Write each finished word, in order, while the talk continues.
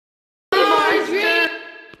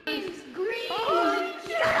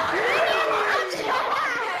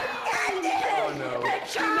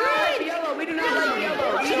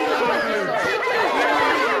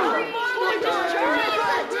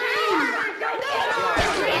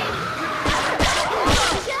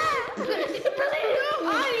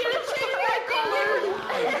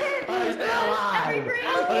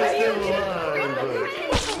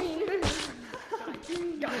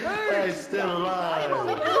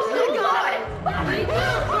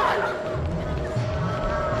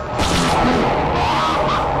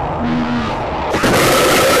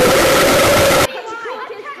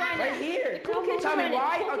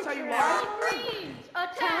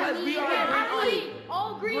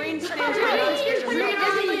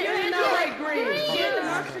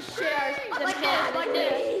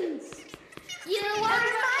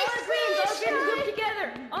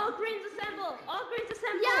green's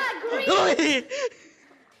assemble. Yeah, green.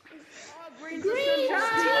 Green's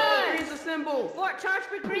Green's a symbol. Fort charge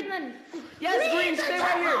for Greenland. Yes, Greens, stay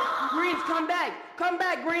right here. Greens, come back. Come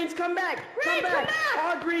back, Greens, come back. Come back.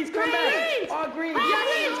 All Greens, come back. All Greens. Yes,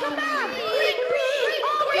 Greens, come back. Green.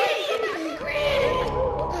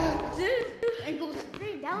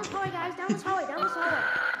 Green. Down this hallway, guys. Down this hallway.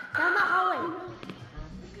 Down that hallway.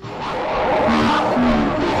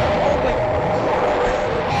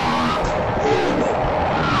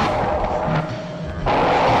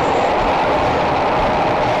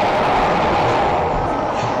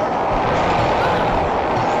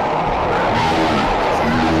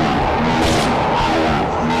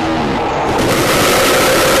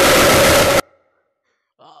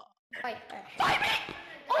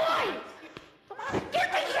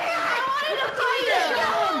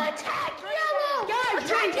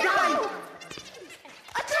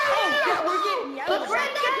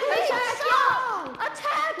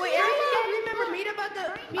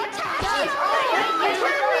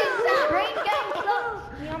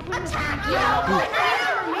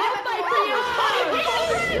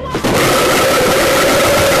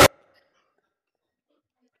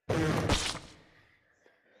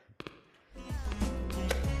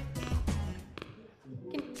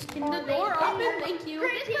 Can the door open? Thank you.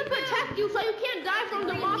 This will protect you so you can't die from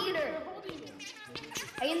the monster.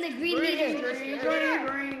 I am the green leader.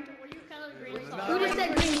 Green. Who just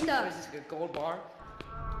said green stuff? This is a gold bar.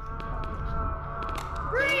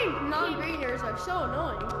 Green! Non-greeners are so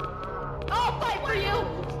annoying. I'll fight for you!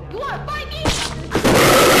 You wanna fight me?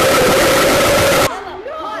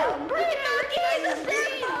 Green monkeys, the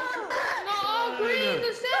symbol! No, all green,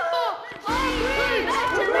 the symbol! All green!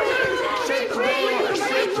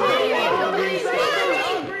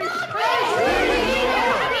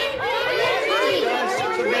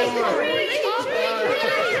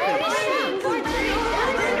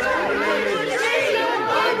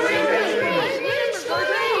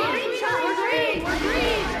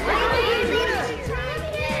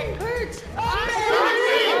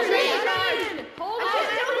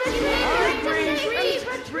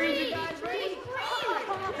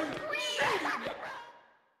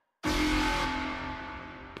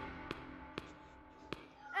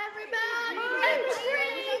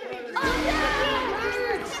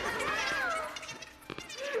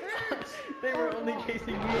 They were only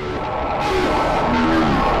chasing me.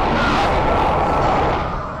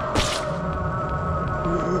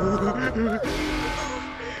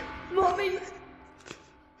 Mommy!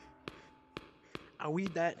 I'll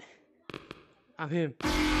eat that. I'm him.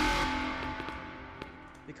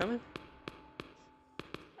 You coming?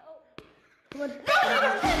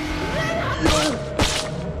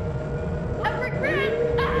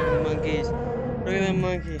 Monkeys. Look at that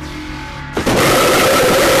monkey.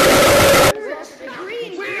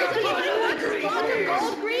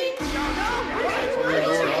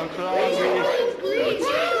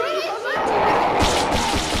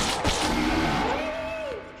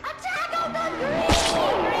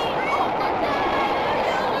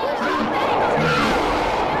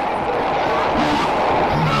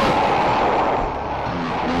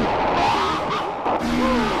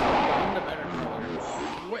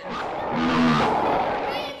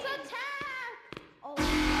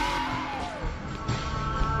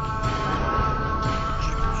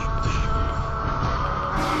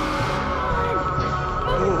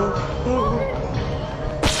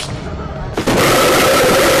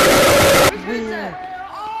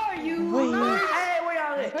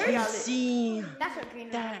 That's what green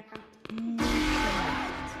is.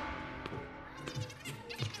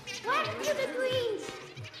 What? You're the greens.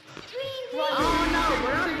 Green. Oh no,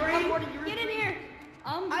 we're not green. Get in here. I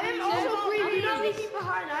am also green. You don't leave me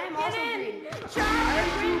behind. I am also green.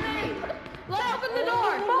 Charge green thing. Let's open the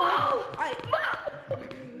door.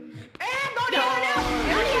 And go down now.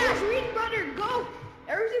 Yes, green brother, go.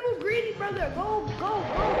 Every single green brother, go.